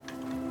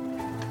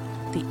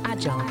the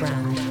Agile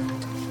brand.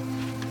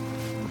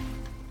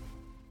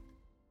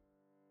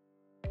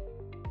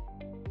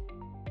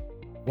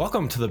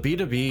 Welcome to the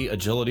B2B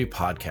Agility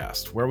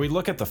Podcast, where we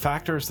look at the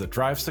factors that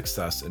drive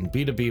success in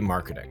B2B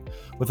marketing,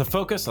 with a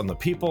focus on the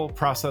people,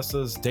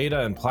 processes,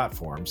 data, and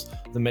platforms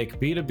that make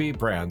B2B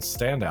brands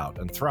stand out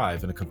and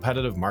thrive in a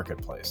competitive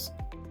marketplace.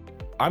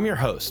 I'm your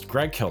host,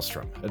 Greg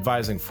Kihlstrom,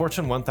 advising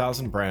Fortune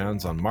 1000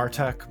 brands on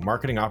MarTech,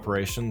 marketing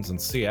operations, and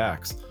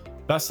CX,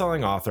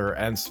 best-selling author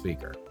and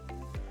speaker.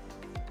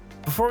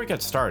 Before we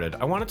get started,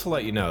 I wanted to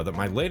let you know that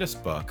my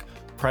latest book,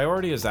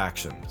 Priority is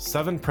Action: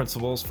 7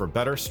 Principles for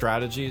Better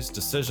Strategies,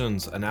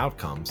 Decisions, and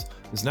Outcomes,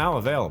 is now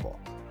available.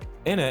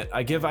 In it,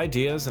 I give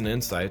ideas and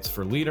insights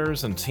for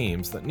leaders and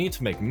teams that need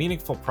to make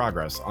meaningful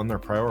progress on their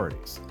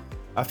priorities.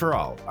 After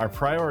all, our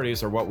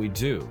priorities are what we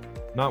do,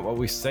 not what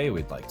we say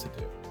we'd like to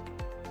do.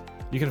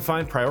 You can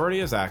find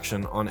Priority is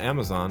Action on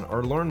Amazon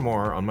or learn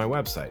more on my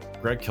website,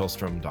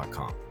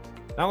 gregkihlstrom.com.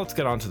 Now let's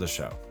get on to the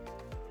show.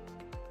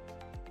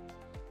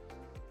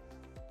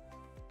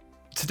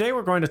 Today,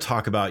 we're going to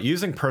talk about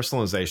using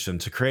personalization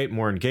to create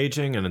more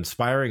engaging and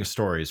inspiring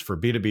stories for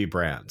B2B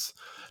brands.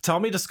 To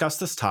help me discuss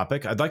this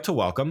topic, I'd like to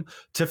welcome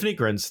Tiffany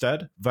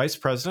Grinstead, Vice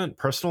President,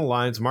 Personal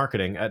Lines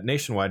Marketing at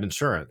Nationwide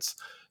Insurance.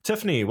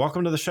 Tiffany,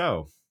 welcome to the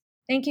show.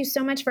 Thank you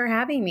so much for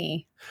having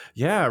me.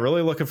 Yeah,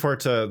 really looking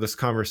forward to this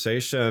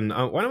conversation.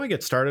 Why don't we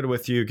get started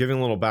with you giving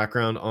a little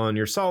background on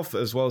yourself,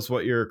 as well as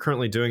what you're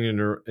currently doing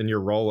in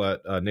your role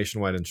at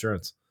Nationwide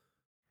Insurance?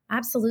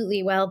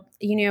 Absolutely. Well,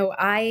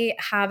 I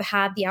have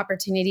had the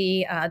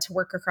opportunity to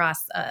work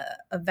across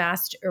a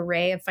vast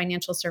array of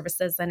financial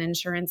services and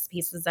insurance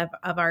pieces of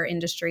our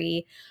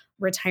industry,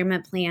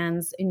 retirement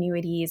plans,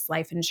 annuities,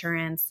 life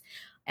insurance,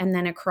 and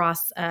then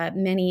across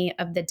many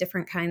of the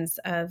different kinds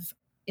of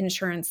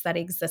insurance that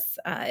exists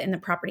in the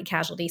property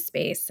casualty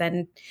space.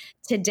 And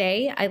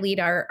today I lead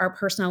our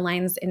personal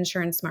lines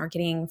insurance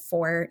marketing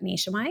for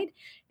Nationwide,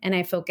 and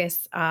I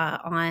focus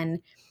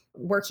on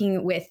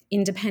working with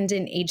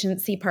independent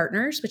agency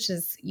partners, which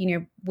is,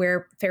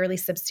 where a fairly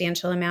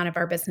substantial amount of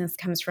our business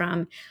comes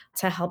from,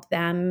 to help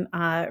them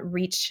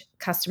reach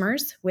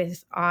customers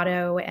with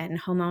auto and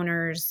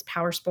homeowners,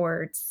 power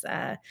sports,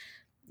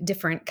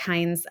 different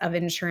kinds of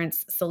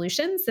insurance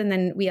solutions. And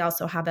then we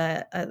also have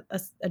a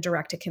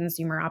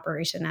direct-to-consumer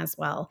operation as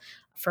well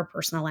for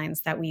personal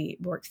lines that we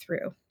work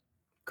through.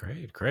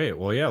 Great.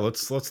 Well, yeah,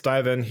 let's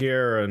dive in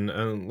here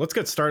and let's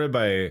get started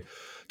by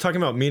talking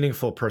about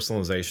meaningful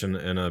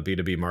personalization in a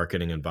B2B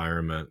marketing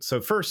environment. So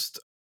first,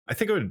 I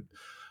think it would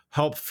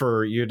help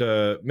for you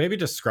to maybe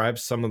describe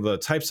some of the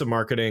types of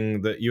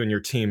marketing that you and your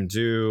team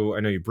do.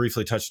 I know you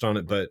briefly touched on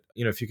it, but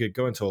if you could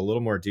go into a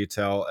little more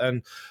detail,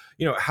 and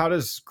how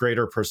does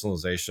greater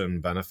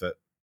personalization benefit?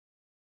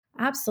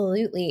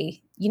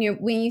 Absolutely.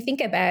 When you think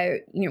about,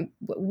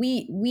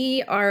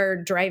 we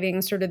are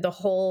driving sort of the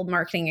whole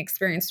marketing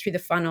experience through the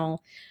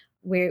funnel,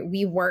 where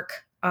we work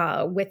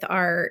with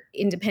our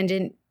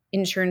independent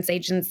insurance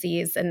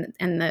agencies and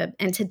the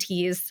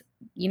entities,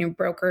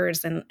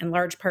 brokers and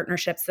large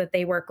partnerships that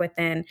they work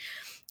within,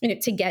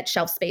 to get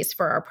shelf space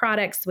for our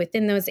products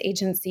within those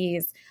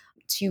agencies,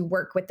 to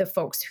work with the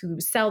folks who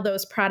sell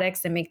those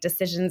products and make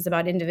decisions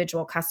about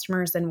individual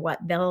customers and what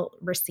they'll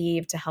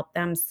receive to help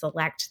them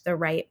select the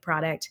right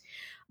product.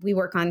 We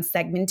work on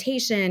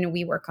segmentation.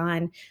 We work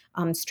on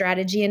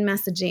strategy and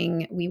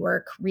messaging. We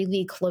work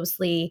really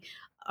closely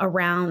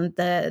around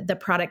the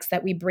products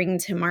that we bring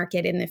to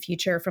market in the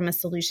future from a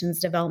solutions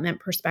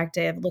development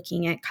perspective,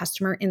 looking at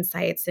customer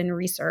insights and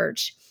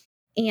research.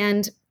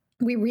 And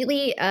we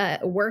really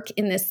work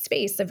in this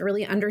space of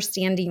really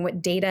understanding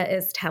what data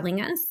is telling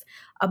us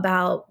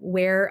about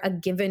where a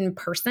given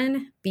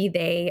person, be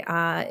they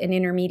an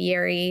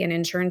intermediary, an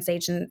insurance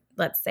agent,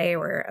 let's say,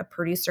 or a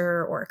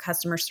producer or a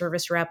customer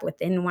service rep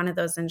within one of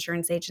those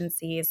insurance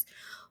agencies,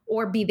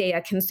 or be they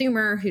a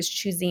consumer who's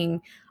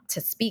choosing to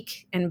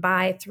speak and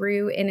buy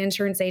through an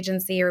insurance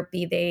agency, or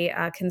be they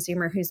a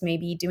consumer who's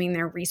maybe doing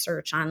their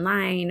research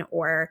online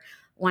or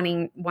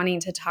wanting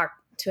to talk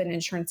to an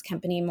insurance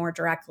company more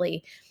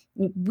directly.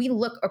 We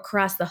look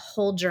across the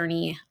whole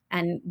journey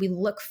and we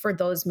look for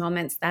those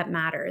moments that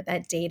matter,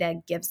 that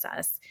data gives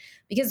us.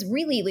 Because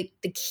really,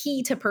 the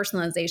key to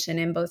personalization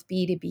in both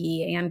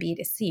B2B and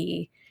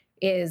B2C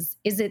is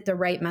it the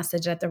right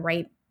message at the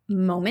right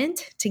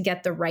moment to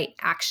get the right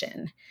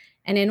action?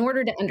 And in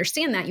order to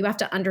understand that, you have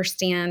to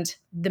understand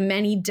the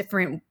many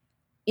different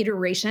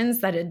iterations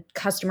that a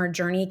customer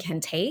journey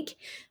can take.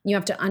 You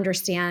have to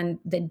understand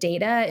the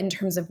data in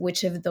terms of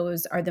which of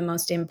those are the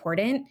most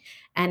important,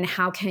 and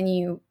how can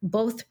you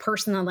both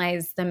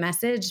personalize the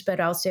message, but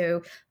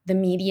also the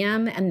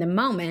medium and the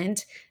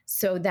moment,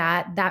 so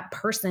that that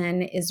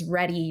person is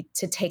ready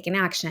to take an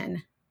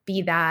action,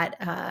 be that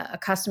a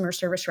customer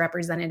service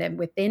representative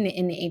within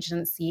an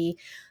agency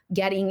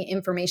getting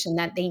information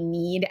that they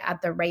need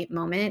at the right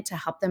moment to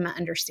help them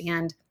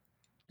understand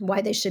why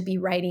they should be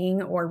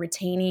writing or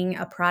retaining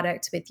a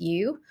product with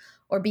you,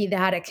 or be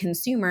that a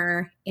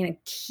consumer in a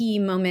key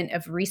moment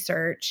of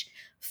research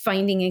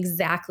finding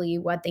exactly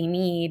what they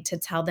need to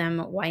tell them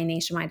why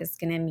Nationwide is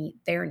going to meet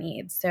their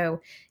needs.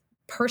 So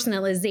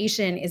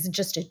personalization is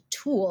just a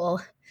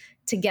tool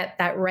to get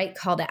that right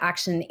call to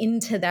action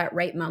into that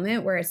right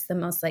moment where it's the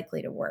most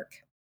likely to work.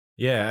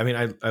 Yeah, I mean,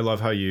 I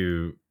love how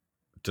you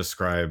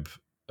describe,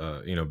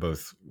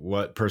 both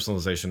what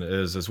personalization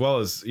is, as well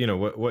as,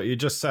 what you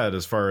just said,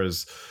 as far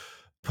as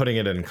putting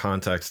it in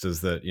context,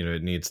 is that,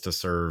 it needs to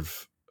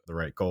serve the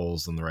right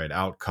goals and the right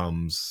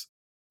outcomes,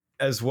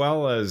 as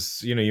well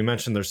as, you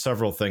mentioned there's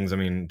several things. I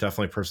mean,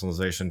 definitely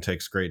personalization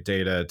takes great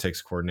data, it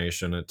takes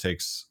coordination, it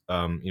takes,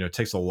 it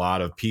takes a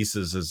lot of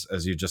pieces,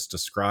 as you just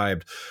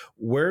described.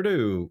 Where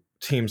do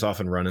teams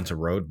often run into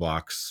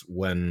roadblocks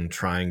when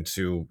trying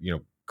to,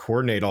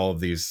 coordinate all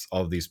of these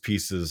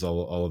pieces,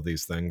 all of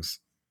these things?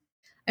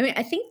 I mean,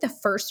 I think the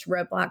first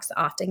roadblocks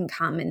often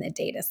come in the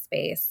data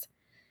space.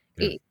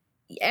 Yeah. It-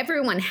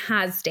 Everyone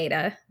has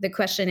data. The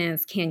question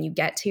is, can you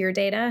get to your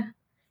data?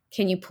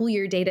 Can you pull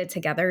your data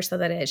together so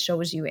that it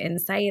shows you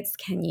insights?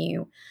 Can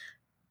you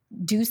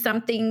do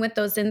something with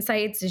those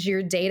insights? Is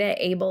your data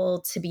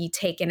able to be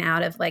taken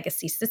out of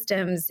legacy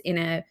systems in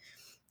a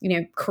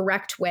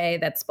correct way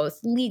that's both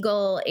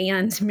legal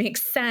and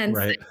makes sense,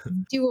 Right.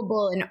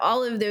 doable, and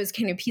all of those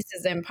kind of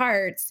pieces and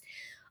parts?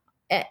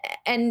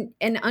 And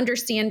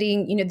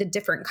understanding the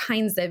different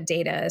kinds of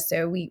data.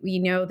 So we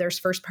know there's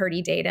first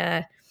party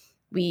data.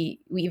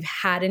 We've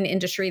had an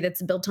industry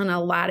that's built on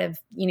a lot of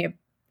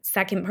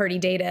second party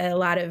data, a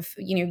lot of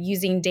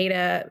using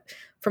data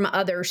from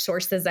other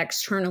sources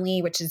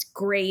externally, which is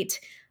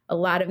great. A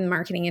lot of the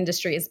marketing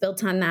industry is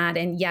built on that,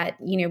 and yet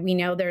we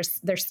know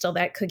there's still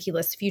that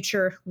cookieless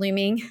future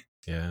looming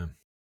Yeah.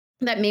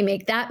 that may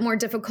make that more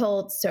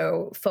difficult.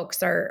 So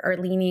folks are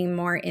leaning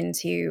more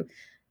into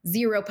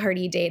zero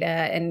party data,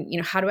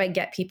 and how do I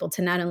get people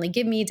to not only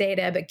give me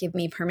data but give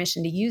me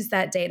permission to use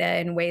that data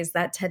in ways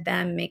that to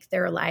them make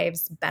their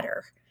lives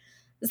better.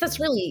 That's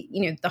really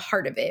the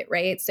heart of it,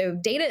 right? So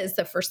data is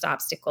the first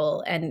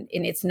obstacle, and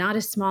it's not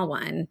a small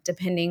one.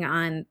 Depending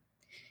on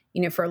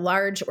for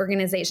large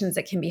organizations,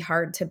 it can be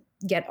hard to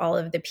get all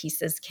of the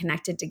pieces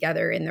connected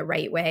together in the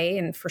right way.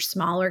 And for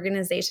small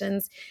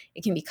organizations,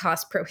 it can be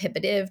cost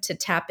prohibitive to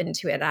tap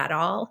into it at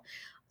all.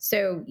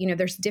 So,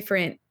 there's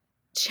different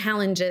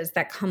challenges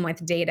that come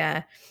with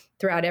data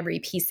throughout every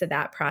piece of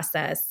that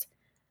process.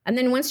 And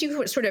then once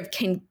you sort of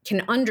can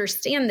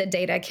understand the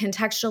data,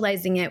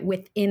 contextualizing it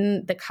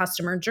within the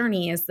customer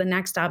journey is the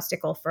next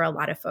obstacle for a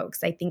lot of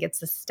folks. I think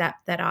it's a step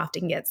that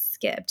often gets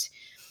skipped.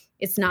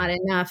 It's not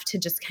enough to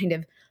just kind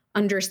of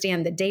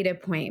understand the data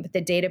point, but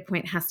the data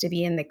point has to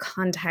be in the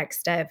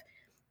context of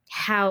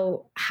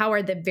how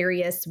are the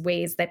various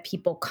ways that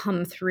people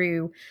come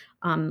through,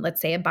 let's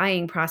say a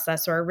buying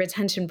process or a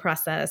retention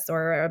process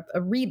or a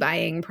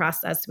rebuying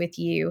process with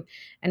you,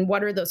 and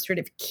what are those sort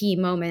of key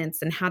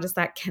moments, and how does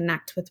that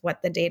connect with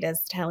what the data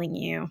is telling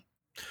you?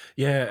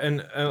 Yeah,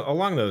 and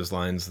along those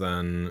lines,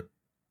 then,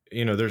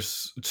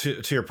 there's,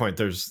 to your point,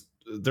 there's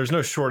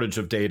no shortage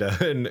of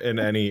data in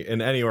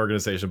any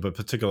organization, but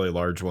particularly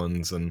large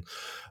ones.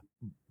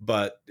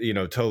 But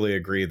totally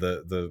agree,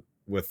 the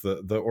with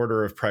the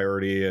order of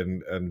priority,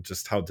 and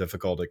just how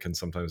difficult it can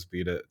sometimes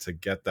be to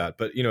get that.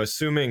 But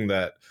assuming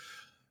that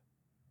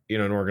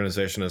an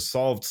organization has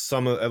solved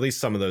at least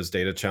some of those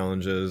data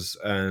challenges,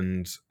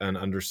 and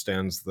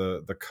understands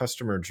the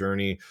customer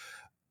journey,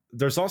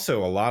 there's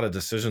also a lot of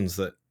decisions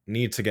that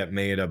need to get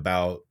made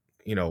about,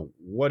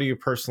 what do you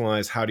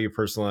personalize, how do you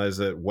personalize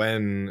it,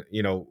 when,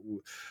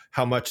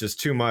 how much is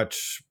too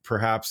much,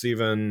 perhaps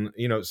even,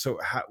 so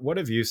what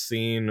have you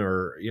seen,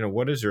 or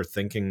what is your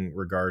thinking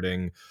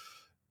regarding,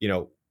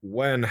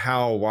 when,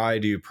 how, why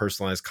do you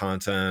personalize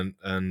content,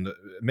 and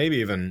maybe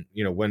even,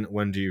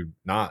 when do you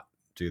not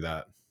do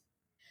that?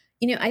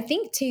 I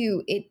think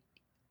too,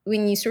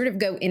 when you sort of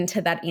go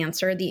into that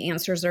answer, the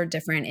answers are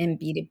different in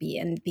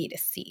B2B and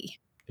B2C.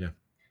 Yeah.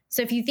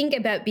 So if you think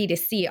about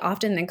B2C,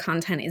 often the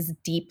content is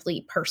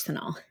deeply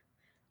personal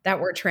that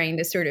we're trying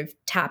to sort of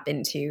tap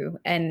into.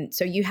 And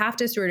so you have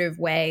to sort of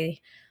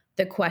weigh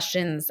the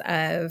questions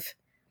of,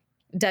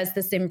 does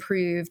this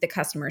improve the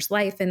customer's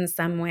life in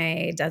some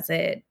way? Does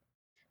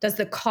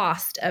the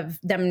cost of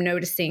them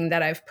noticing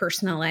that I've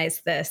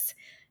personalized this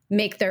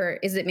make their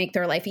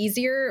life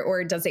easier,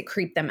 or does it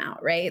creep them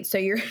out, right? So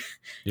you're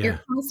Yeah.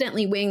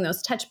 constantly weighing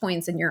those touch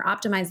points, and you're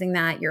optimizing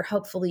that. You're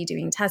hopefully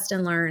doing test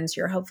and learns.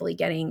 You're hopefully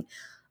getting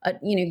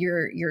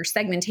your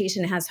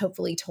segmentation has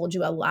hopefully told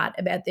you a lot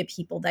about the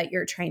people that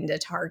you're trying to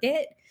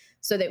target,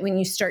 so that when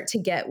you start to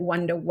get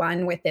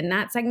one-to-one within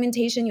that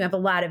segmentation, you have a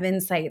lot of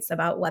insights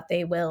about what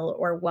they will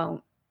or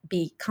won't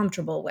be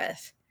comfortable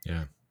with.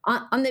 Yeah.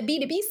 On the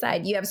B2B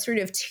side, you have sort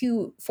of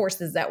two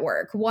forces at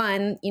work.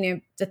 One,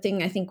 the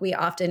thing I think we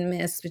often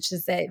miss, which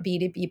is that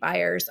B2B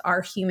buyers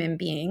are human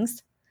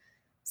beings.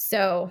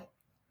 So,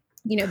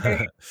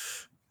 they're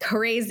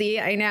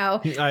crazy, I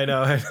know. I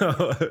know.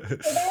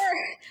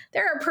 They're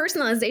there are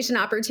personalization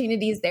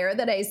opportunities there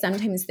that I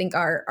sometimes think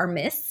are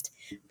missed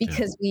Yeah.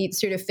 because we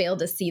sort of fail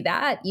to see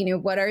that.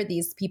 What are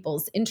these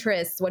people's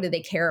interests? What do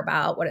they care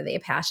about? What are they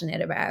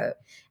passionate about?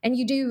 And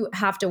you do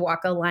have to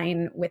walk a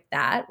line with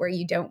that, where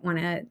you don't want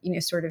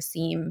to, sort of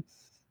seem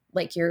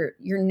like you're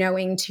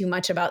knowing too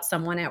much about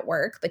someone at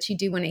work, but you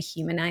do want to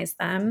humanize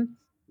them.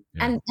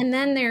 Yeah. And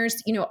then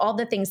there's, all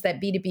the things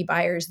that B2B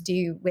buyers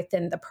do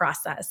within the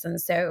process. And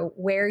so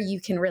where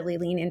you can really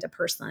lean into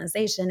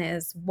personalization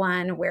is,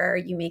 one, where are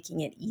you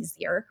making it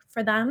easier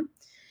for them?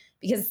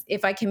 Because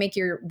if I can make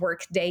your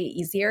work day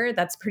easier,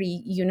 that's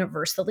pretty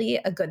universally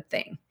a good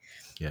thing.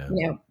 Yeah.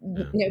 Yeah.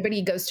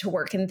 Nobody goes to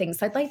work and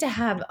thinks, I'd like to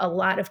have a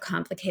lot of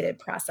complicated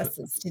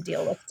processes to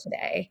deal with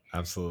today.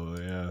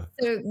 Absolutely. Yeah.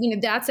 So,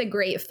 that's a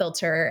great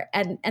filter.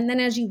 And then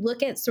as you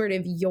look at sort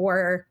of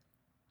your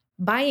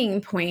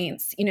buying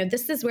points,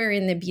 this is where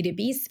in the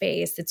B2B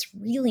space, it's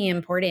really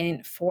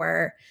important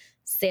for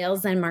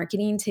sales and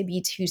marketing to be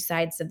two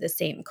sides of the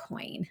same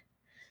coin.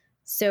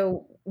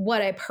 So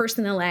what I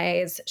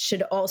personalize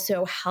should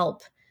also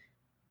help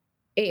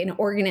an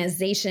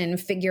organization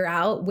figure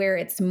out where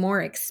it's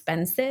more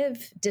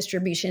expensive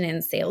distribution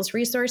and sales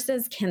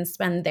resources can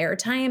spend their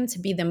time to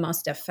be the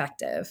most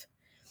effective,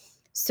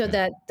 so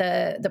Yeah.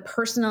 that the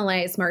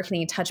personalized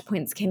marketing touch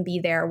points can be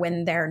there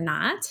when they're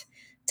not,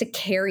 to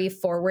carry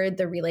forward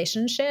the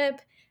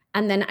relationship,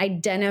 and then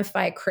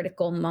identify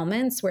critical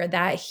moments where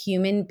that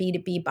human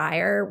B2B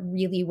buyer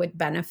really would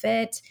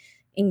benefit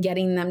in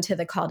getting them to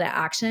the call to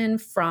action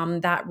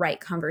from that right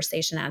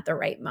conversation at the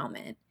right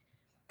moment.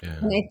 Yeah.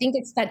 And I think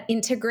it's that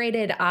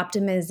integrated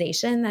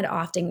optimization that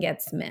often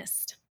gets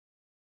missed.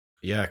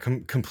 Yeah,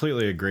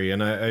 completely agree,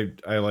 and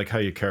I like how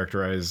you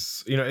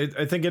characterize.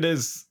 I think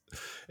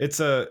it's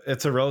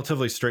a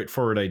relatively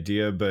straightforward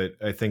idea, but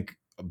I think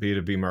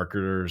B2B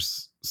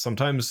marketers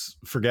sometimes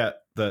forget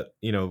that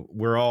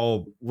we're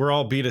all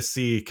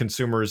B2C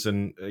consumers,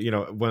 and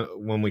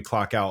when we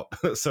clock out,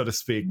 so to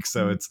speak.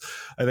 So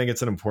I think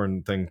it's an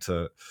important thing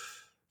to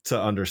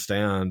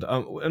understand.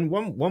 And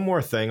one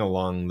more thing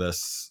along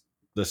this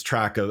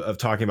track of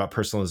talking about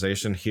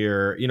personalization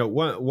here.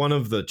 One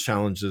of the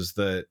challenges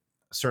that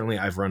certainly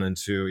I've run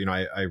into,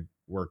 I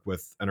work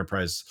with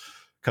enterprise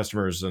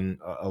customers and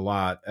a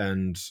lot,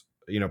 and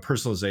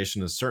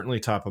personalization is certainly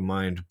top of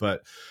mind,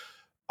 but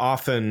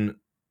often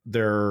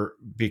there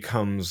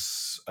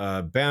becomes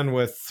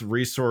bandwidth,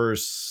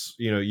 resource,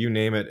 you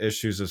name it,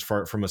 issues as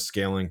far from a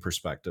scaling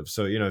perspective.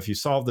 So if you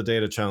solve the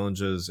data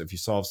challenges, if you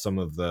solve some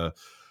of the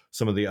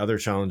other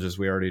challenges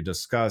we already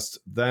discussed,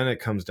 then it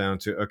comes down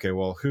to, okay,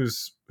 well,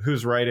 who's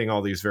writing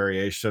all these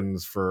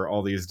variations for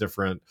all these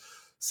different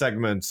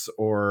segments,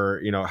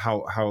 or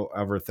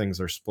however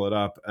things are split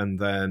up. And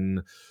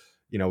then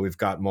we've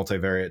got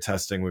multivariate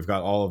testing, we've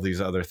got all of these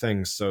other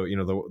things, so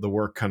the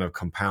work kind of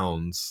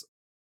compounds.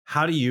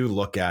 How do you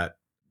look at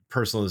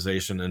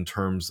personalization in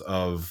terms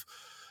of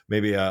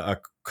maybe a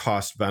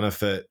cost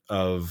benefit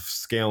of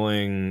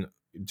scaling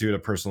due to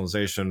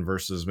personalization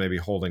versus maybe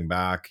holding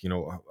back?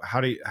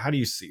 How do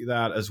you see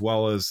that, as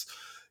well as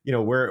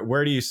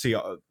where do you see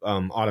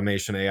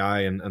automation,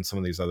 AI, and some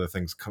of these other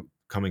things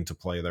coming to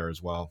play there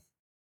as well?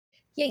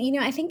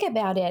 Yeah, I think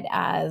about it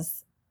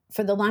as,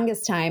 for the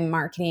longest time,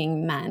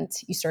 marketing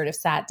meant you sort of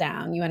sat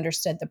down, you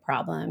understood the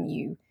problem,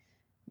 you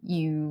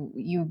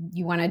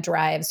want to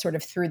drive sort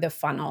of through the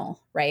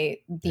funnel, right?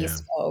 Yeah.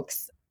 These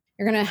folks,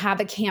 you're going to have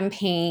a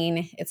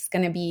campaign. It's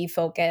going to be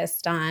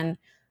focused on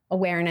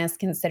awareness,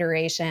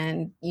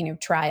 consideration,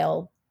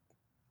 trial,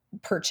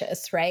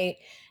 purchase, right?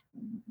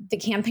 The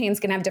campaign's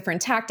going to have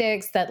different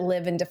tactics that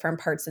live in different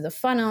parts of the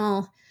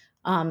funnel,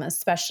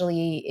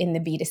 especially in the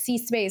B2C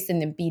space. In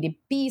the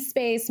B2B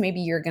space,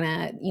 maybe you're going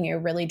to,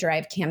 really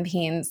drive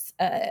campaigns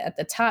at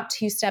the top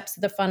two steps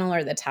of the funnel,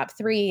 or the top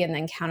three, and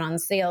then count on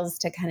sales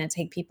to kind of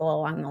take people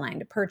along the line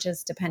to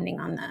purchase, depending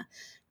on the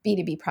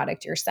B2B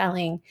product you're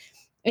selling.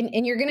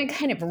 And you're going to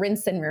kind of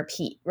rinse and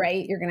repeat,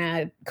 right? You're going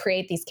to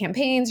create these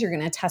campaigns, you're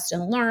going to test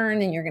and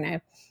learn, and you're going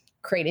to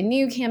create a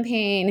new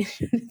campaign,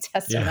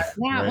 test and Yeah.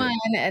 learn that Right.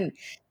 one. And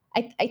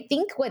I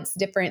think what's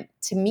different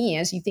to me,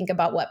 as you think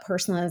about what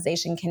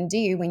personalization can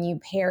do when you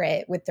pair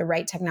it with the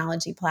right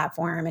technology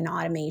platform and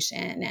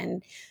automation,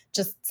 and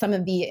just some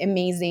of the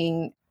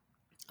amazing,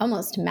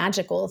 almost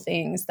magical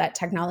things that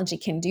technology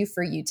can do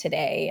for you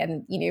today.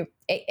 And,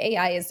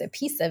 AI is a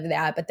piece of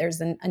that, but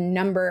there's a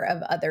number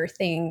of other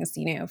things,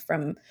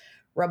 from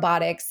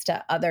robotics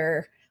to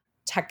other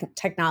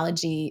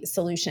technology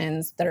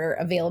solutions that are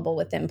available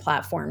within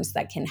platforms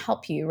that can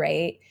help you,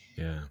 right?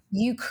 Yeah.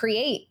 You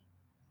create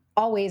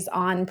always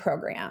on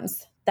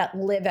programs that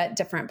live at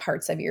different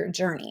parts of your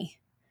journey,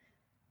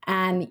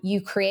 and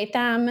you create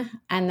them,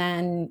 and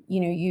then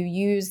you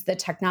use the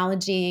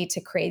technology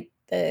to create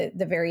the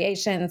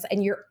variations,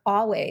 and you're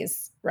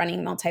always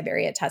running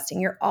multivariate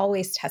testing, you're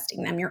always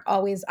testing them, you're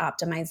always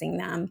optimizing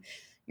them,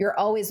 you're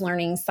always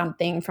learning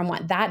something from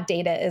what that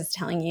data is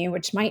telling you,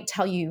 which might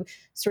tell you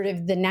sort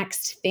of the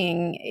next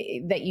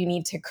thing that you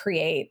need to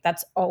create.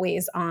 That's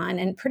always on,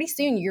 and pretty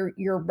soon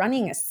you're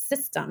running a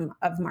system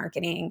of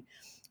marketing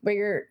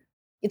where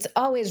it's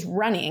always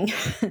running.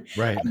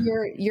 Right.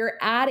 You're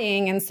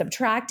adding and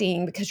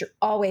subtracting because you're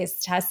always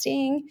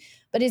testing,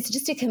 but it's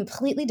just a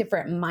completely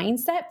different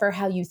mindset for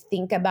how you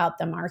think about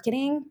the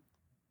marketing.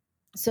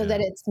 So Yeah.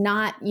 that it's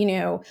not,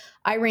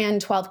 I ran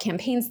 12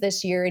 campaigns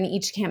this year and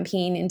each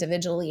campaign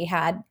individually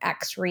had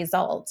X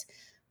result.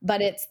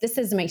 But this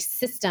is my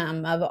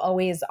system of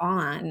always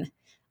on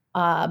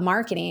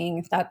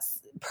marketing that's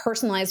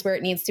personalized where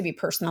it needs to be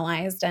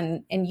personalized.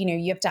 And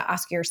you have to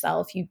ask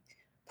yourself,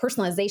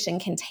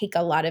 personalization can take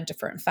a lot of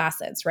different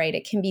facets, right?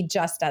 It can be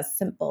just as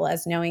simple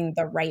as knowing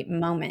the right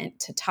moment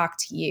to talk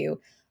to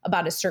you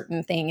about a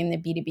certain thing in the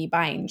B2B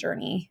buying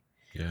journey.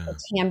 It Yeah.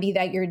 can be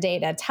that your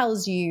data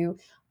tells you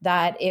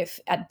that if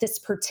at this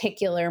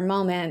particular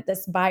moment,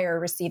 this buyer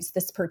receives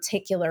this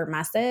particular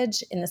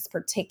message in this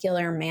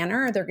particular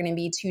manner, they're going to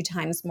be 2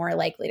 times more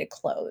likely to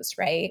close,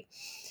 right?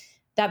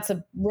 That's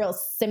a real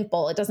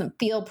simple, it doesn't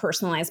feel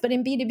personalized, but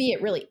in B2B,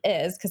 it really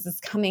is because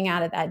it's coming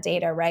out of that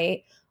data,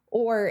 right?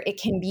 Or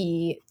it can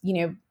be,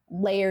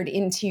 layered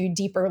into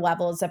deeper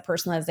levels of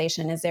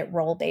personalization. Is it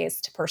role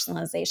based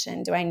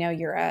personalization? Do I know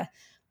you're a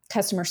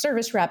customer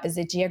service rep? Is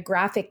it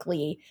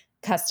geographically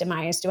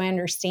customized? Do I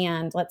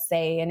understand, let's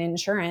say, in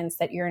insurance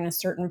that you're in a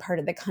certain part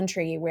of the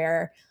country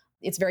where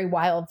it's very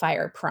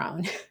wildfire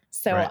prone?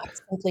 So Right. I'm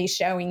simply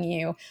showing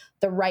you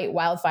the right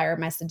wildfire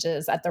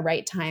messages at the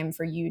right time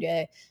for you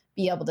to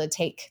be able to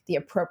take the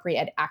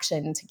appropriate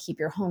action to keep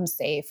your home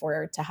safe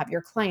or to have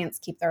your clients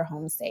keep their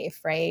home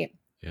safe, right?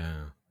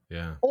 Yeah.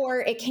 Yeah.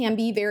 Or it can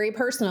be very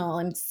personal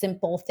and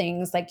simple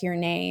things like your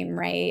name,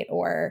 right?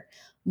 Or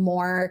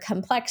more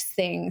complex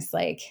things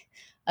like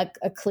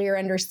a clear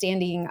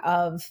understanding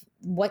of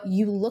what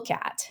you look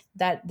at,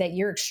 that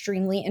you're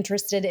extremely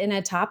interested in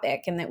a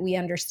topic and that we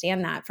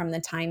understand that from the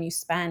time you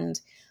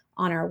spend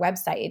on our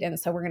website. And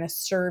so we're going to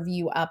serve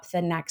you up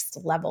the next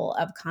level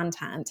of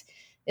content.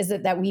 Is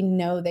it that we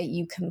know that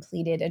you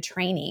completed a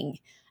training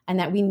and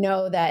that we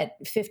know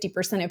that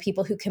 50% of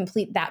people who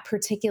complete that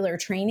particular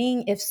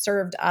training, if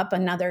served up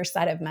another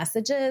set of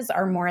messages,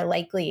 are more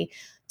likely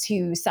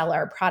to sell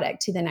our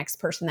product to the next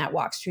person that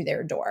walks through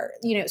their door.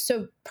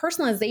 So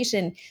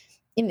personalization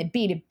in the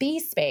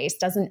B2B space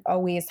doesn't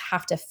always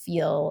have to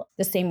feel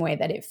the same way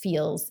that it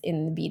feels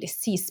in the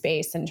B2C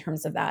space in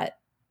terms of that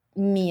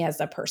me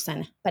as a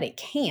person, but it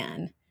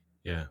can.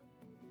 Yeah.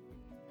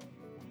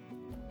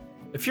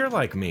 If you're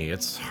like me,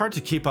 it's hard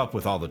to keep up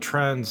with all the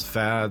trends,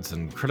 fads,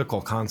 and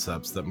critical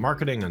concepts that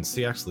marketing and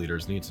CX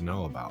leaders need to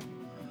know about.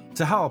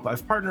 To help,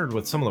 I've partnered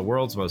with some of the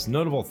world's most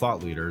notable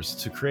thought leaders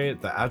to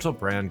create the Agile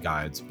Brand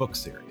Guides book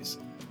series.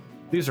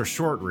 These are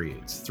short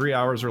reads, 3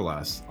 hours or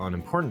less, on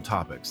important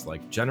topics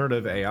like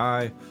generative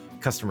AI,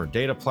 customer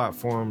data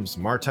platforms,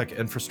 MarTech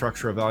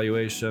infrastructure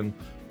evaluation,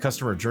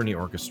 customer journey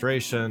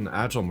orchestration,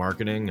 agile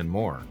marketing, and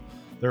more.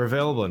 They're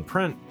available in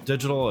print,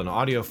 digital, and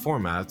audio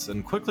formats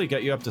and quickly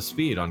get you up to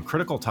speed on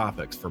critical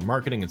topics for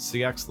marketing and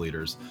CX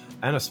leaders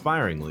and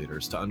aspiring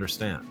leaders to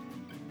understand.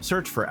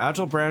 Search for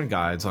Agile Brand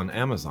Guides on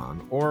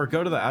Amazon or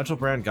go to the Agile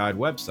Brand Guide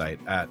website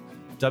at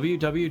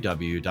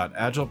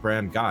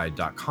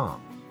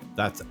www.agilebrandguide.com.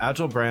 That's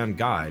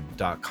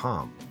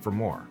agilebrandguide.com for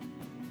more.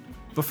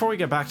 Before we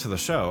get back to the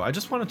show, I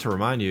just wanted to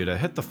remind you to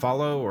hit the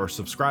follow or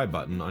subscribe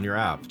button on your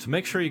app to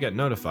make sure you get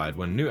notified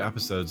when new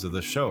episodes of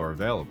this show are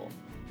available.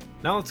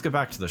 Now let's get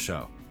back to the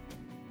show.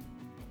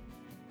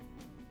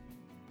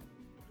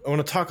 I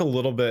want to talk a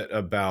little bit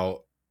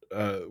about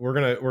we're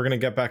gonna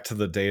get back to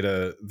the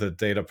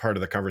data part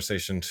of the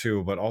conversation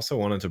too, but also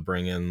wanted to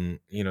bring in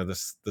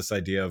this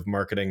idea of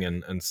marketing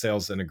and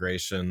sales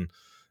integration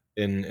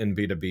in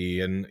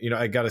B2B. And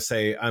I got to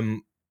say,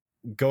 I'm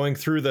going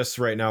through this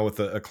right now with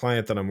a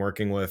client that I'm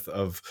working with.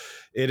 Of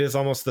it is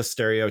almost the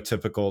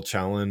stereotypical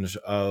challenge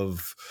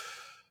of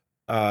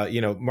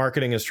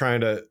marketing is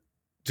trying to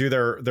do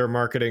their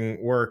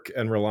marketing work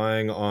and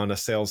relying on a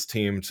sales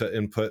team to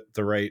input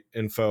the right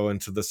info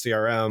into the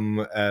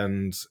CRM.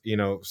 And,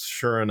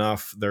 sure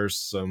enough, there's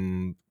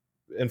some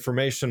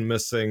information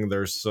missing.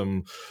 There's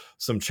some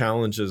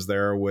challenges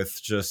there with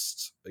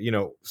just,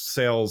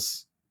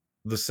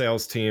 the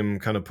sales team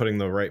kind of putting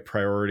the right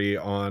priority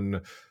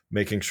on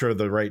making sure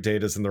the right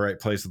data is in the right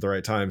place at the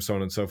right time, so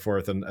on and so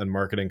forth. And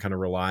marketing kind of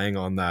relying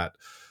on that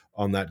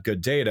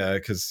good data.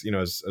 Because,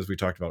 as we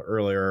talked about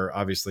earlier,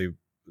 obviously,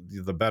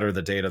 the better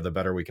the data, the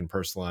better we can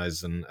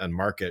personalize and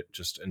market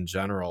just in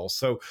general.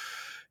 So,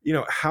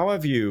 how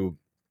do you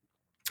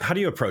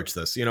approach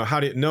this? How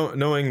do you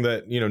knowing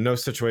that, no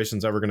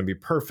situation's ever going to be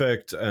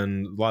perfect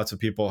and lots of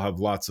people have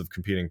lots of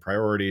competing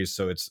priorities.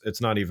 So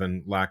it's not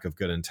even lack of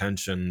good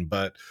intention,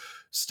 but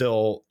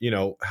still,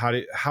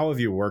 how have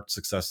you worked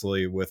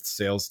successfully with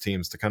sales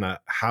teams to kind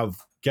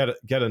of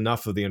get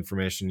enough of the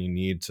information you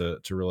need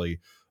to really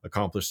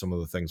accomplish some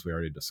of the things we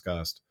already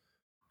discussed?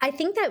 I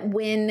think that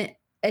when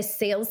a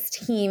sales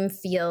team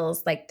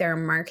feels like their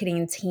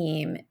marketing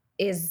team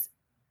is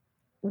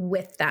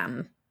with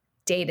them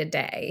day to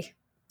day,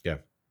 Yeah.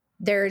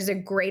 there's a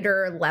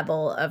greater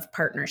level of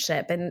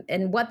partnership.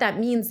 And what that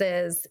means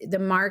is the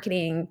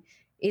marketing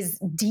is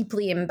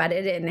deeply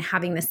embedded in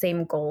having the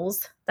same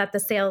goals that the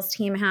sales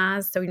team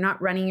has. So you're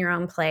not running your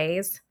own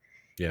plays.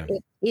 Yeah.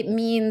 It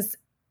means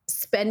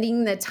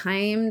spending the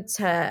time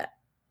to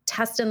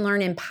test and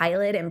learn and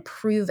pilot and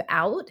prove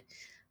out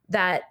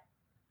that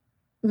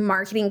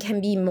marketing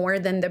can be more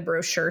than the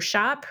brochure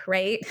shop,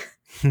 right?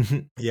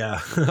 Yeah,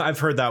 I've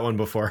heard that one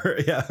before.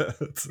 Yeah.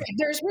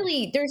 There's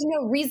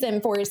no reason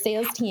for a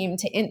sales team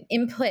to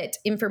input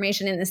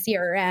information in the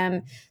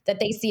CRM that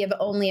they see of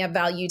only of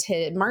value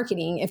to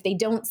marketing if they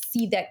don't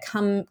see that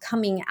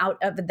coming out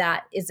of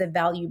that is a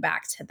value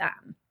back to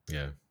them.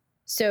 Yeah.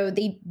 So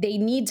they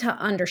need to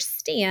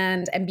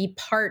understand and be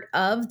part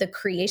of the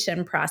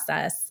creation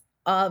process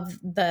of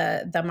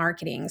the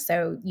marketing.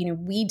 So,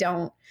 we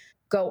don't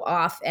go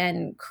off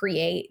and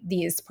create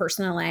these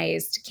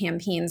personalized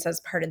campaigns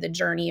as part of the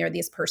journey, or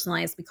these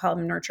personalized, we call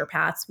them nurture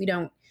paths. We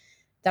don't,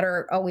 that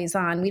are always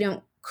on. We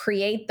don't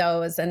create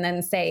those and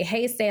then say,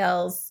 hey,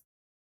 sales,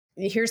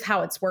 here's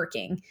how it's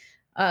working.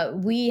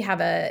 We have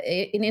an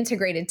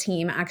integrated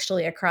team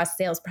actually across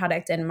sales,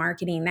 product, and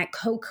marketing that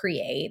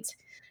co-create,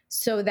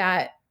 so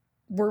that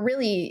we're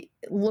really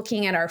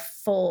looking at our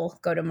full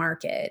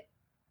go-to-market.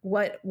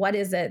 What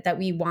is it that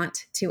we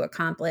want to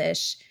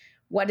accomplish?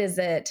 What is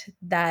it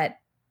that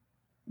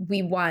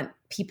we want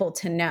people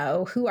to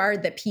know? Who are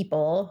the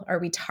people? Are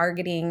we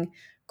targeting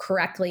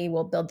correctly?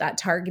 We'll build that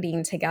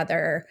targeting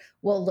together.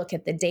 We'll look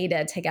at the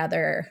data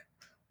together.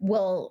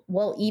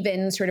 We'll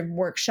even sort of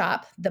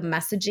workshop the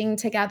messaging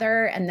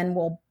together, and then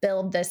we'll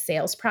build the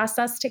sales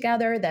process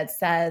together that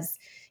says,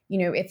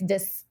 if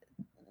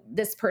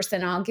this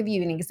person, I'll give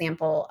you an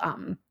example.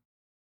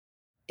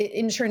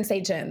 Insurance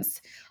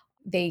agents,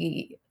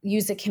 they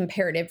use a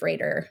comparative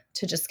rater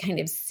to just kind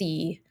of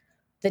see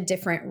the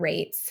different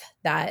rates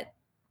that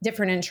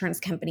different insurance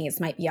companies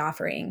might be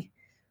offering.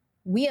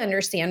 We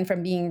understand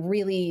from being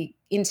really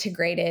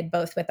integrated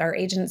both with our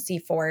agency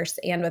force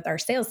and with our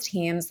sales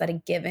teams that a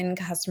given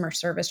customer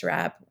service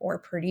rep or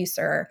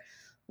producer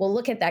will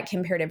look at that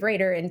comparative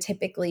rater and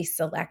typically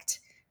select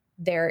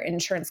their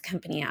insurance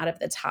company out of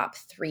the top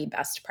 3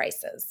 best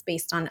prices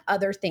based on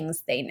other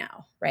things they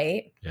know,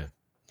 right? Yeah.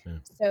 Yeah.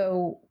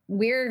 So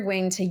we're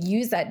going to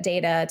use that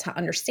data to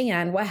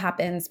understand what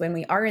happens when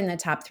we are in the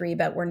top 3,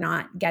 but we're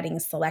not getting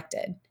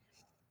selected.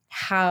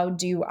 How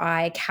do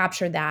I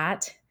capture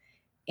that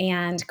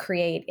and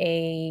create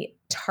a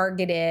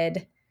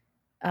targeted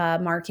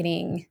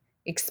marketing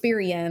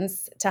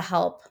experience to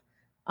help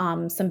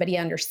somebody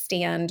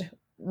understand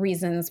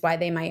reasons why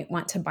they might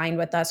want to bind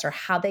with us, or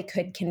how they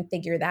could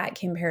configure that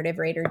comparative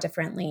rater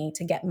differently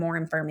to get more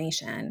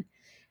information.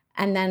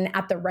 And then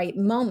at the right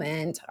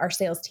moment, our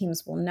sales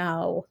teams will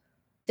know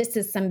this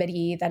is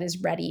somebody that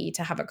is ready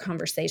to have a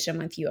conversation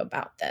with you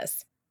about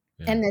this.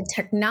 Yeah. And the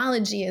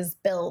technology is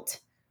built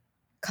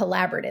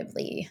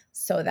collaboratively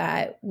so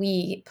that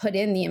we put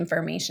in the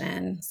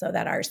information so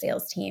that our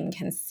sales team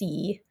can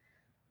see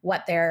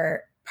what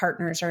their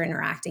partners are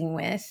interacting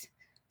with.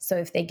 So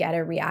if they get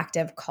a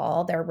reactive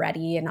call, they're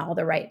ready and all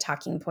the right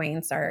talking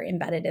points are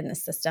embedded in the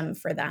system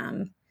for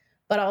them,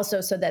 but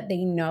also so that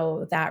they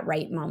know that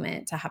right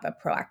moment to have a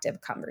proactive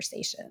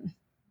conversation.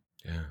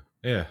 Yeah.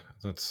 Yeah.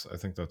 I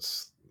think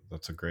that's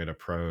a great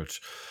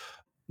approach.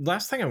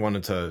 Last thing I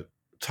wanted to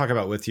talk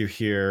about with you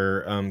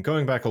here,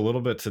 going back a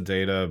little bit to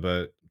data,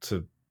 but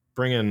to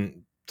bring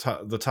in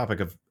the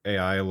topic of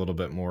AI a little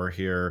bit more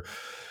here.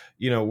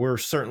 We're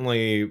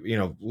certainly,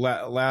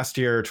 last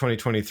year,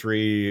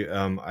 2023,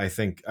 I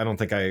don't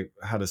think I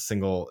had a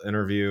single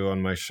interview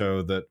on my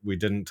show that we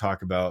didn't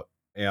talk about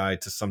AI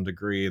to some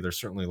degree. There's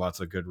certainly lots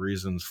of good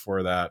reasons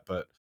for that.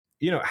 But,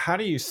 how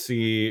do you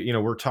see,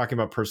 we're talking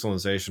about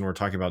personalization, we're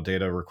talking about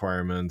data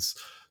requirements.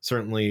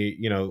 Certainly,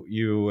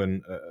 you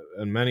and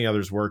many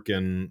others work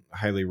in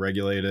highly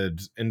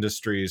regulated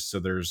industries.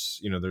 So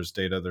there's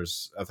data,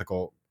 there's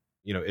ethical,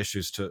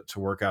 issues to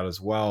work out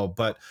as well.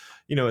 But,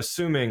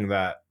 assuming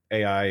that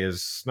AI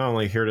is not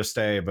only here to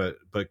stay, but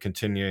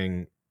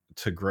continuing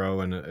to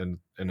grow in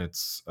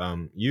its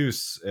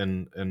use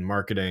in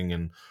marketing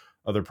and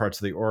other parts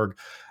of the org.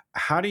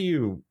 How do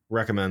you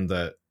recommend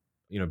that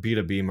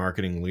B2B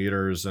marketing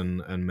leaders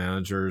and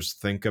managers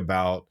think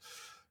about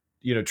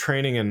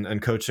training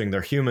and coaching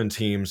their human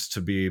teams to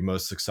be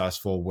most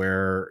successful?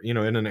 Where in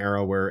an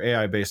era where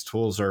AI based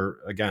tools are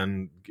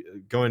again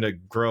going to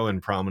grow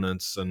in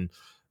prominence and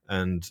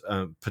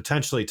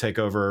potentially take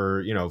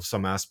over,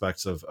 some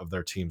aspects of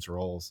their team's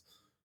roles.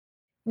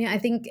 Yeah, I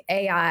think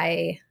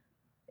AI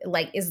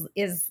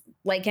is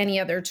like any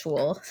other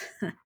tool,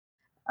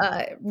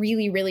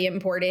 really, really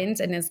important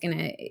and is going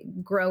to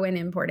grow in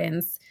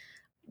importance.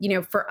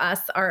 For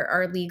us,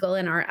 our legal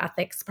and our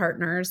ethics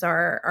partners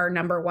are our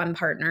number one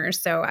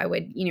partners. So I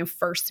would,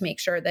 first make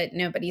sure that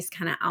nobody's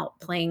kind of out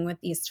playing with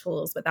these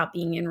tools without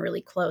being in really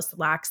close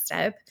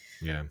lockstep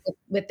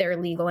with their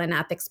legal and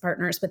ethics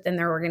partners within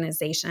their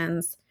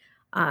organizations.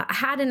 I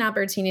had an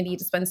opportunity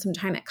to spend some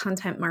time at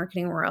Content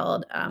Marketing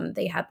World.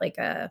 They had like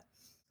a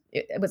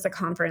it was a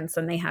conference,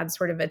 and they had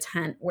sort of a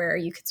tent where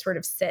you could sort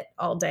of sit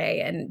all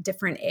day, and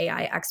different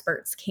AI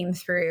experts came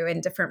through,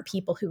 and different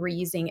people who were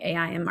using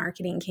AI in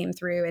marketing came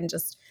through. And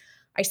just,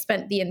 I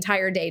spent the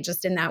entire day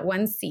just in that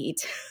one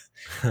seat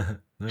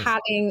Nice.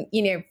 having,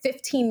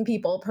 15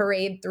 people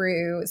parade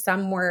through.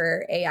 Some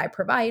were AI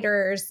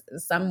providers,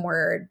 some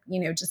were,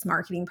 just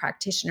marketing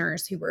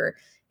practitioners who were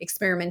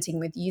experimenting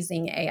with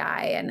using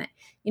AI. And,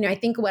 I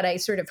think what I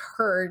sort of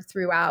heard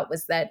throughout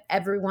was that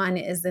everyone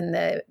is in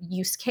the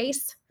use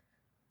case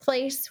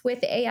place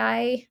with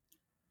AI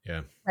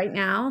Yeah. right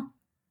now,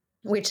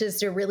 which is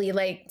to really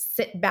like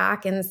sit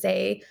back and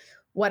say,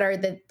 what are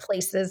the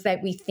places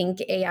that we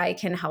think AI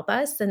can help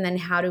us? And then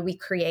how do we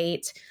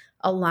create,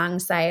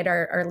 alongside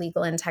our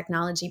legal and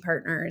technology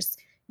partners,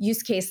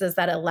 use cases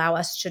that allow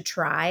us to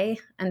try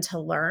and to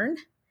learn?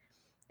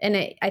 And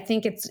I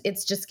think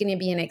it's just going to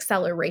be an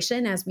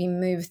acceleration as we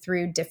move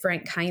through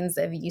different kinds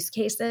of use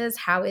cases.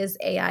 How is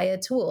AI a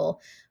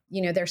tool?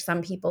 There's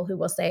some people who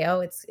will say, oh,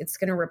 it's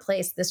going to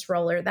replace this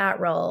role or that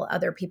role.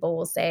 Other people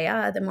will say,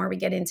 the more we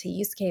get into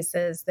use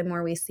cases, the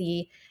more we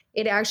see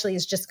it actually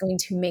is just going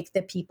to make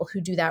the people who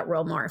do that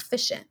role more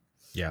efficient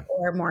Yeah.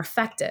 or more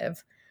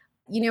effective.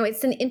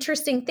 It's an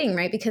interesting thing,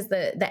 right? Because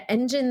the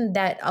engine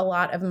that a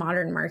lot of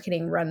modern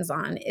marketing runs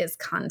on is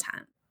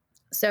content.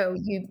 So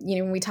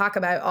when we talk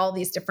about all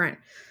these different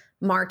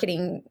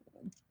marketing,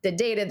 the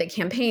data, the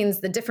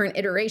campaigns, the different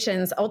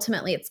iterations,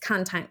 ultimately it's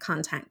content,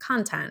 content,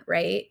 content,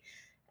 right?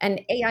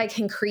 And AI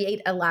can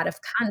create a lot of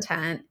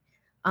content,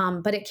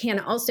 but it can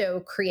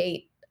also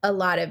create a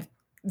lot of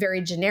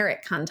very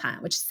generic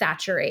content, which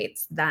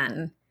saturates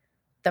then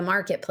the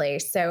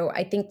marketplace. So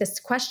I think this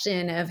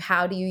question of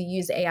how do you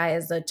use AI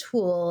as a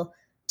tool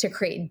to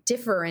create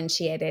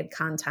differentiated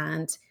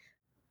content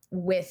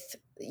with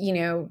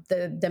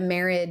the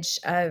marriage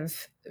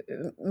of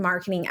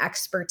marketing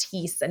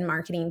expertise and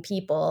marketing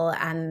people,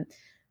 and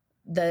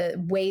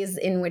the ways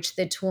in which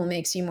the tool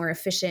makes you more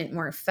efficient,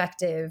 more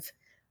effective,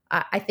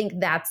 I think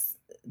that's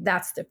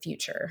the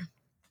future.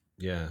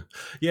 Yeah.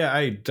 Yeah,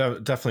 I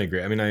definitely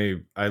agree. I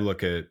mean, I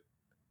look at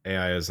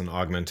AI as an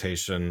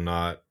augmentation,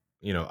 not,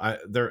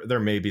 there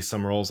may be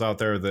some roles out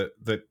there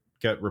that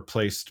get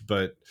replaced,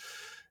 but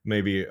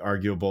maybe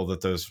arguable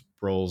that those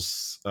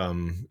roles,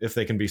 if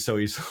they can be so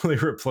easily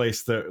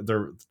replaced,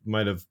 there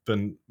might have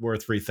been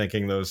worth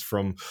rethinking those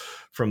from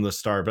the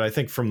start. But I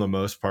think for the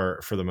most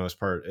part,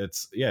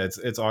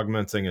 it's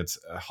augmenting, it's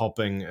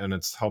helping, and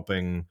it's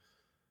helping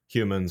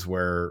humans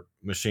where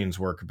machines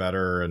work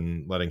better,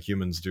 and letting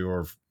humans do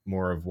or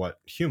more of what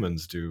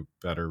humans do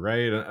better,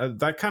 right?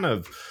 That kind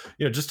of,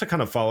 just to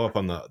kind of follow up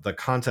on the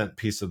content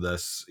piece of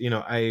this,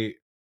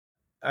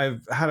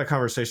 I've had a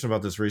conversation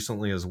about this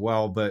recently as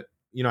well, but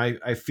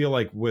I feel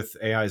like with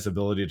AI's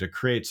ability to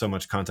create so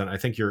much content, I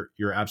think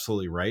you're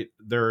absolutely right.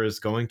 There is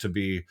going to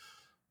be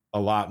a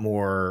lot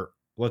more,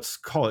 let's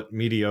call it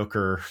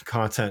mediocre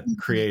content Mhm.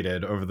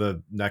 created over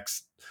the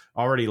next,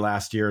 already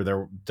last year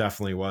there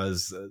definitely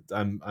was.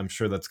 I'm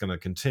sure that's going to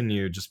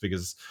continue, just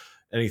because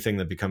anything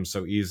that becomes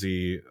so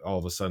easy, all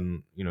of a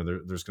sudden,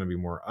 there's going to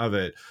be more of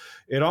it.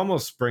 It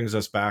almost brings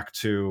us back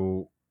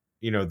to,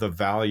 the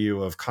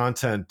value of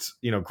content,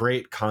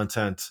 great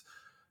content,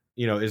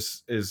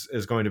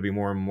 is going to be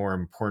more and more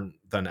important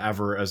than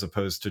ever, as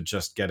opposed to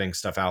just getting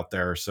stuff out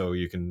there so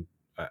you can,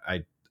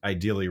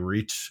 ideally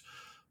reach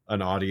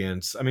an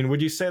audience. I mean,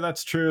 would you say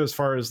that's true as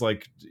far as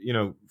like,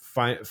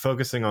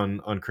 focusing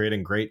on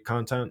creating great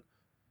content?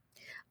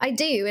 I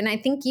do. And I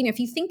think, if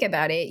you think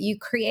about it, you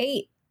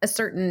create a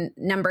certain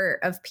number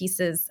of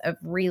pieces of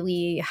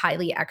really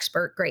highly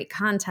expert, great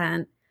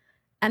content.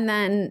 And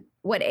then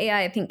what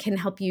AI, I think, can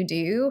help you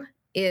do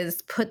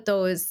is put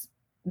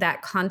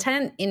that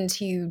content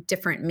into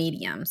different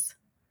mediums.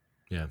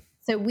 Yeah.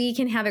 So we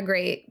can have a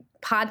great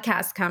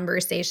podcast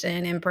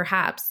conversation, and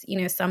perhaps,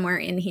 somewhere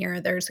in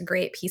here, there's a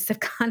great piece of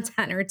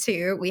content or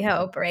two, we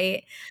hope,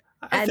 right?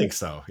 I And think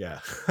so. Yeah.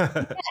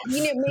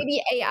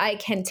 maybe AI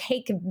can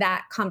take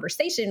that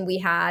conversation we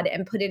had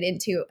and put it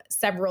into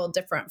several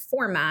different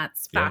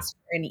formats Yeah. faster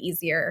and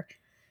easier.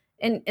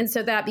 And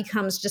so that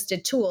becomes just a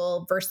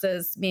tool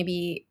versus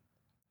maybe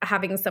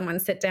having someone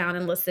sit down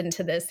and listen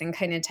to this and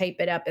kind of type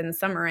it up and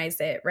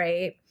summarize it,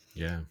 right?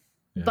 Yeah.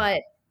 Yeah.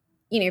 But,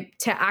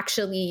 to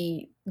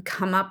actually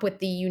come up with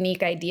the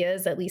unique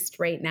ideas, at least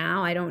right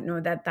now, I don't know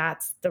that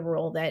that's the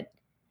role that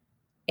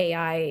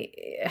AI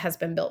has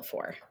been built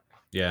for.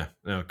 Yeah,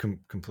 no,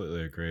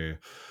 completely agree.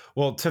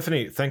 Well,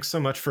 Tiffany, thanks so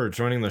much for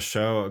joining the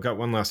show. I've got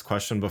one last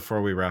question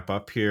before we wrap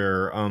up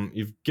here.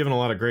 You've given a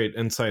lot of great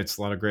insights,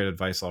 a lot of great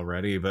advice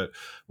already, but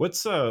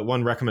what's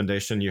one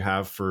recommendation you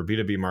have for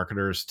B2B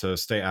marketers to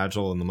stay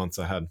agile in the months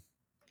ahead?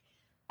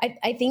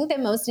 I think the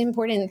most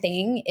important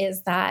thing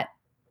is that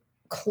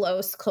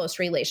close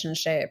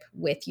relationship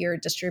with your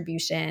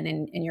distribution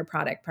and your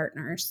product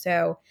partners.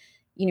 So,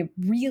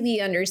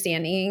 really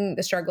understanding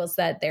the struggles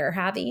that they're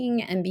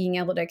having and being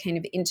able to kind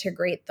of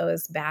integrate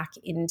those back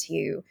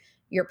into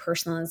your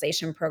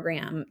personalization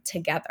program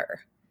together.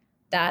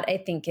 that I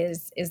think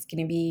is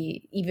going to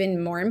be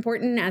even more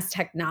important as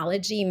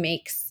technology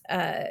makes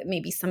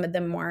maybe some of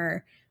the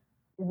more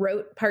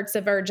rote parts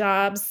of our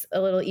jobs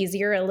a little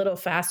easier, a little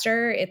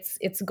faster.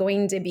 It's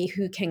going to be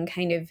who can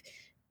kind of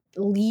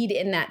lead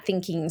in that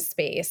thinking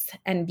space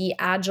and be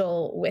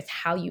agile with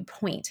how you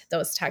point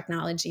those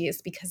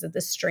technologies because of the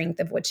strength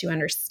of what you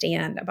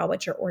understand about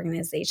what your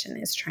organization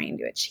is trying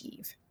to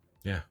achieve.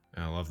 Yeah,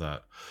 I love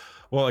that.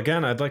 Well,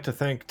 again, I'd like to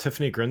thank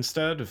Tiffany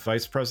Grinstead,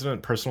 Vice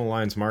President, Personal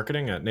Lines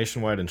Marketing at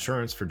Nationwide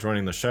Insurance, for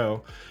joining the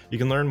show. You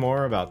can learn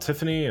more about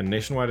Tiffany and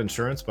Nationwide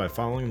Insurance by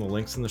following the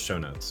links in the show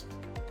notes.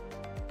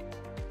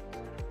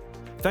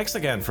 Thanks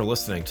again for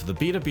listening to the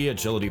B2B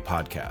Agility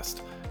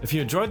Podcast. If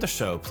you enjoyed the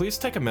show, please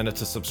take a minute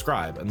to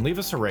subscribe and leave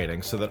us a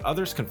rating so that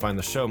others can find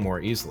the show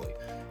more easily.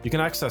 You can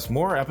access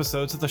more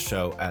episodes of the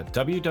show at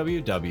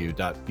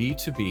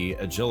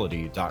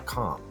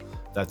www.b2bagility.com.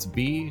 That's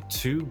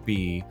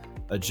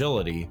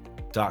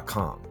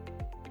b2bagility.com.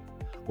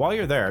 While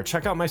you're there,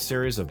 check out my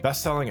series of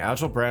best-selling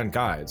Agile brand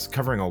guides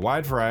covering a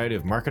wide variety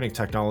of marketing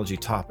technology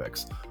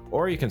topics,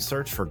 or you can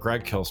search for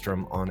Greg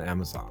Kihlstrom on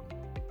Amazon.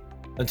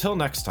 Until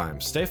next time,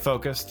 stay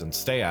focused and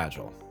stay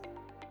agile.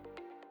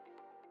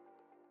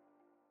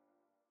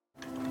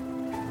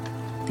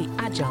 The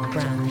Agile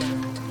brand.